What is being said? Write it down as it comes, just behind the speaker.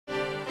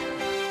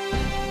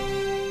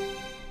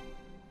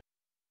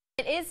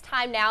It is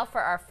time now for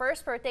our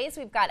first birthdays.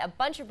 We've got a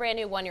bunch of brand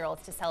new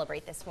one-year-olds to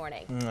celebrate this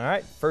morning. All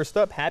right, first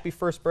up, happy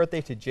first birthday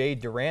to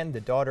Jade Duran,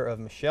 the daughter of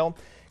Michelle.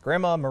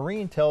 Grandma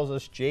Maureen tells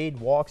us Jade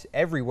walks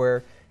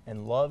everywhere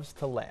and loves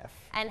to laugh.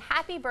 And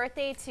happy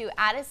birthday to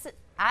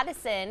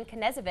Addison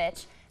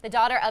Knezevich, the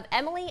daughter of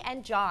Emily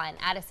and John.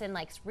 Addison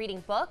likes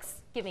reading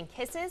books, giving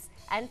kisses,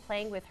 and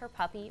playing with her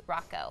puppy,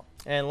 Rocco.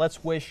 And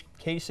let's wish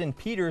Kaysen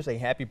Peters a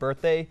happy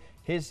birthday.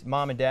 His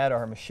mom and dad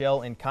are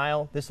Michelle and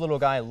Kyle. This little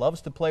guy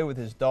loves to play with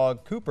his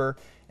dog, Cooper,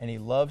 and he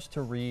loves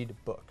to read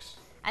books.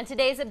 And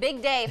today's a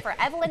big day for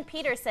Evelyn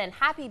Peterson.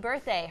 Happy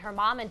birthday. Her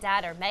mom and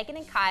dad are Megan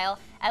and Kyle.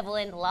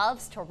 Evelyn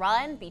loves to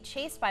run, be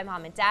chased by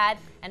mom and dad,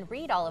 and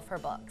read all of her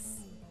books.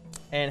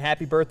 And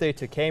happy birthday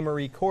to Kay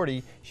Marie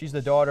Cordy. She's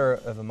the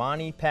daughter of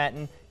Imani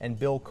Patton and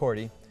Bill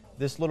Cordy.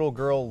 This little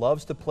girl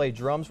loves to play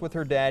drums with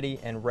her daddy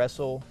and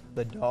wrestle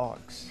the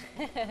dogs.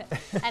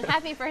 And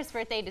happy first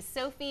birthday to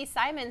Sophie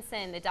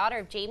Simonson, the daughter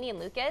of Jamie and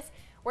Lucas.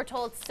 We're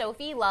told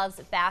Sophie loves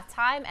bath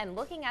time and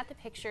looking at the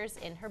pictures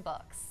in her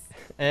books.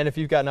 And if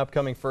you've got an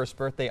upcoming first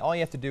birthday, all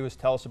you have to do is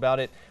tell us about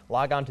it.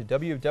 Log on to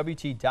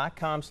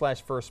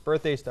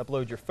WWT.com/firstbirthdays to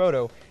upload your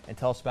photo and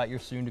tell us about your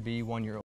soon-to-be one-year-old.